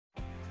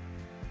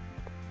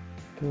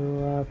तो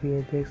आप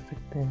ये देख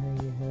सकते हैं,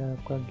 ये है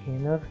आपका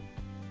गेनर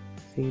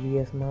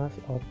सीरियस मास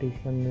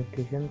ऑप्टिशियम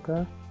न्यूट्रिशन का।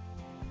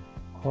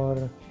 और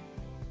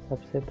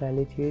सबसे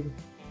पहली चीज़,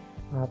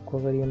 आपको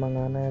अगर ये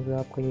मंगाना है तो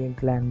आपको ये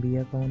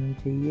ग्लैम्बिया का होना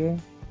चाहिए,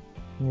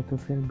 या तो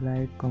फिर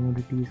ब्राइट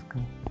कमोडिटीज़ का।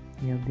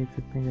 ये आप देख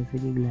सकते हैं जैसे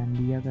कि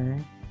ग्लैम्बिया का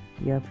है,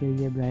 या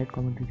फिर ये ब्राइट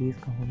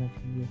कमोडिटीज़ का होना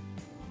चाहिए।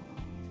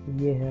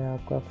 ये है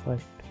आपका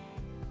फर्स्ट।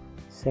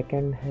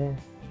 सेकंड है,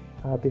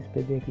 आप इस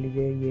पे देख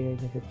लीजिए, ये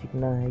जैसे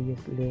चिकना है, ये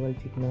लेवल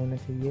चिकना होना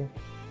चाहिए,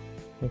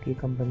 क्योंकि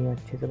कंपनियाँ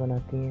अच्छे से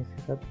बनाती हैं इसे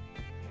सब।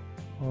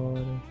 और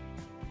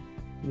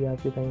ये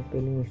आपकी कहीं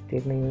स्पेलिंग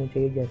मिस्टेक नहीं होनी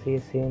चाहिए, जैसे ये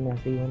सेम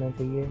ऐसे ही होना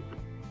चाहिए।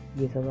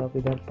 ये सब आप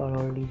इधर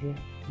पढ़ लीजिए,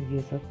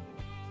 ये सब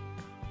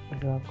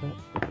जो आपका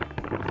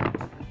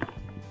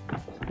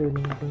स्पेलिंग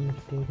में कोई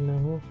मिस्टेक ना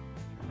हो।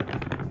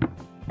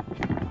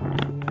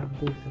 ये आप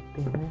देख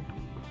सकते हैं,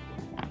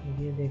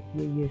 ये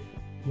देखिए,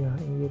 यहाँ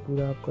ये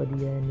पूरा आपका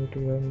दिया है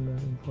न्यूट्रिशन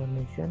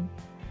इंफॉर्मेशन।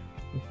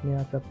 इसमें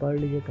आप सब पढ़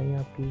लीजिए, कहीं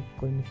आपकी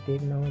कोई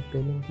मिस्टेक ना हो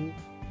स्पेलिंग की।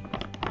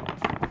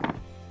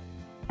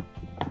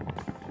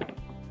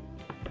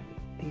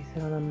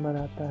 तीसरा नंबर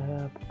आता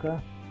है आपका,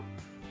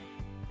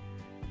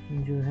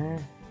 जो है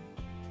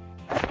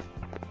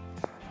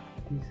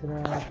तीसरा,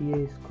 आप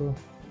ये इसको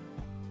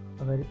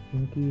अगर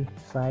इनकी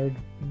side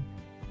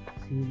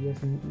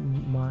serious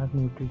mass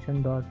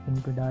nutrition .in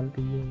पे डाल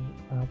के ये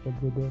आप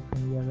जो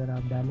देखेंगे, अगर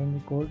आप डालेंगे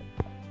कोड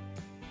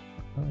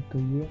तो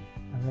ये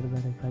अगर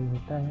वेरीफाई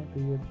होता है तो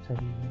ये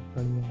सही है,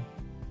 बढ़िया है,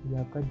 ये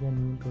आपका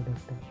जेन्युइन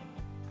प्रोडक्ट है।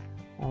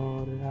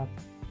 और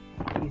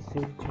आप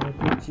इससे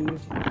चौथी चीज़,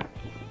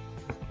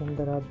 इसके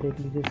अंदर आप देख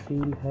लीजिए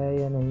सील है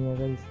या नहीं।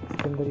 अगर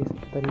इसके अंदर इस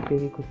तरीके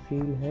की कुछ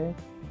सील है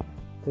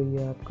तो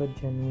ये आपका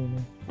जेन्युइन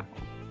है।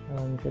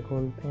 हम इसे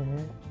खोलते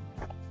हैं,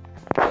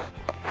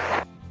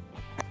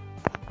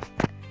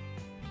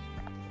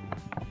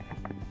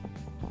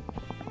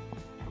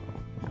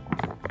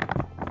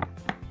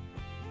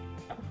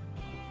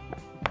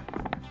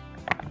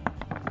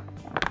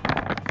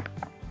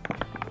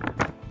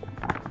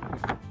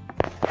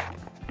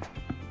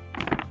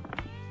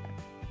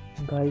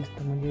 गाइस।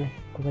 तो मुझे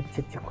खूब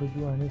अच्छी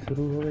खुशबू आनी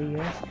शुरू हो गई है।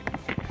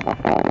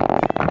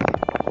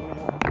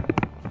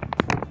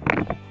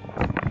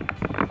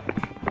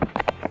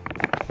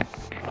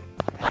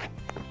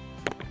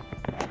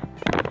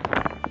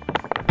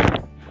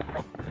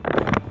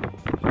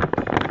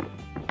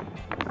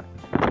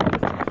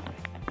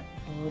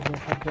 और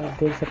जैसा कि आप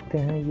देख सकते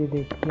हैं, ये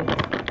देखिए,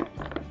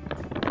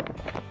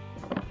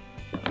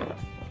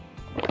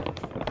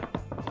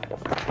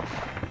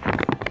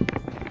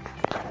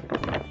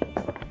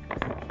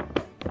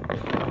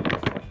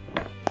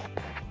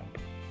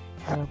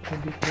 आपको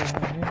दिख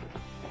रहा है,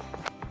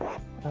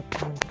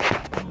 आपको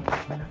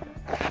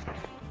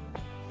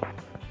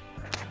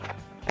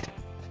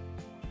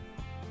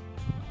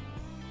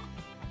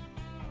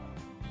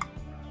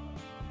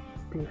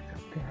देख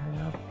सकते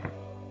हैं आप।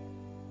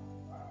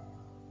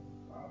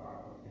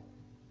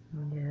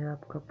 यह है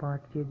आपका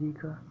 5 kg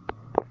का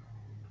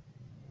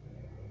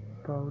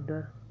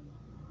पाउडर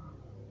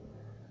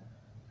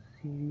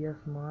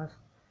सीरियस मास।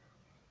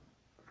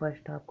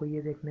 फर्स्ट आपको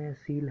ये देखना है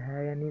सील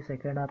है या नहीं।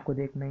 सेकंड आपको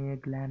देखना है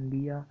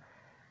ग्लैम्बिया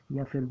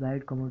या फिर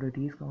ब्राइट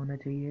कमोडिटीज़ का होना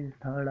चाहिए।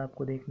 थर्ड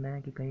आपको देखना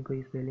है कि कहीं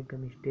कोई स्पेलिंग का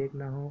मिस्टेक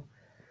ना हो।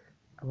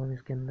 अब हम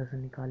इसके अंदर से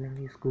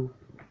निकालेंगे इसको।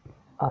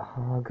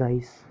 हाँ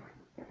गाइस,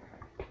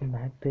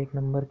 महक तो एक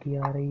नंबर की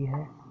आ रही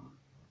है।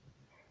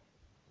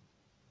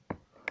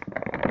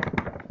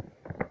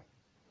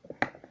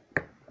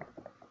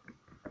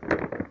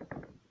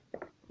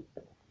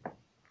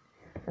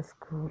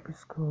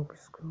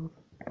 स्कूप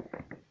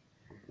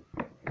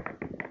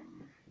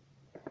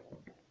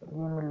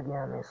ये मिल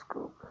गया हमें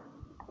स्कूप।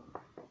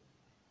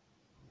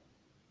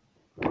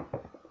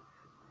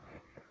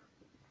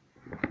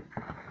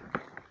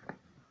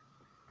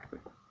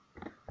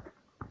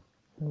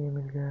 ये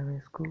मिल गया हमें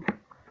स्कूप।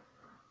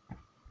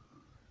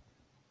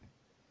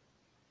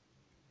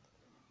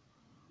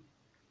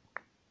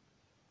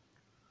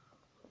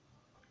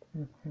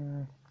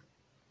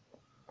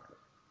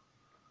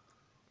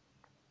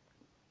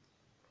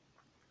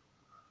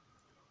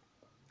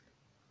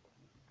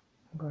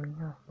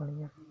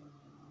 बढ़िया।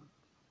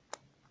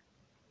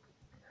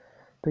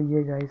 तो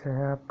ये गाइस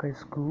है आपका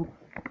स्कूप।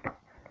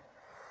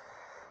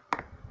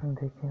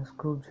 देखें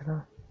स्कूप जरा,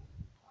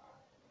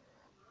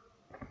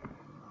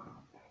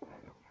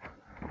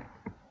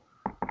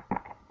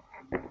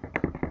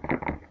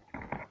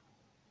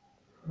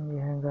 ये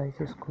है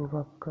गाइस स्कूप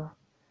आपका।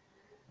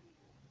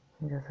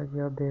 जैसा कि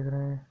आप देख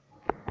रहे हैं,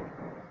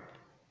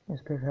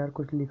 इस पे खैर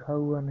कुछ लिखा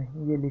हुआ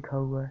नहीं, ये लिखा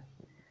हुआ है,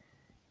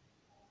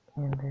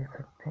 ये देख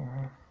सकते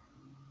हैं।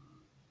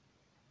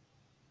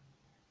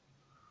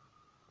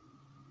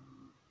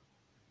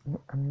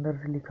 अंदर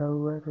से लिखा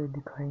हुआ है तो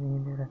दिखाई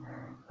नहीं दे रहा है।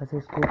 वैसे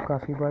स्कोप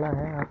काफ़ी बड़ा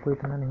है, आपको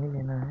इतना नहीं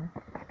लेना है।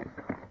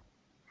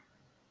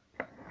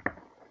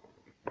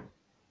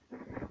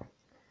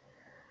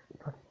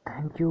 तो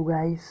थैंक यू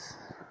गाइस।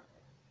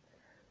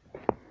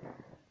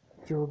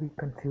 जो भी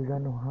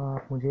कंफ्यूजन हो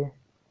आप मुझे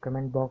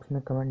कमेंट बॉक्स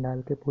में कमेंट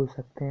डाल के पूछ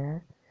सकते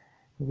हैं।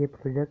 ये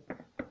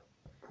प्रोजेक्ट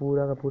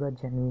पूरा का पूरा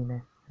जेन्युइन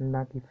है,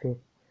 ना कि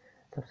फेक।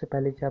 सबसे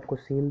पहले चीज़ आपको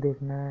सील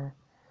देखना है,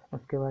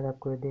 उसके बाद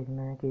आपको ये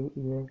देखना है कि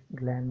ये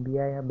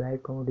ग्लैम्बिया या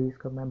ब्राइट कमोडिटीज़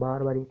का, मैं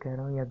बार बार ये कह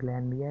रहा हूँ, या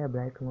ग्लैम्बिया या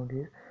ब्राइट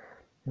कमोडिटीज़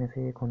में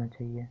से एक होना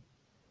चाहिए।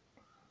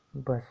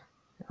 बस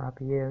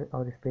आप ये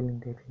और स्पेलिंग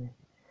देख लें।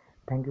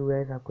 थैंक यू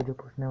गाइस, आपको जो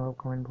पूछना है वो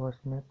कमेंट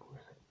बॉक्स में पूछ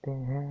सकते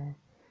हैं।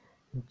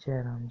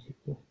 जय राम जी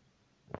की।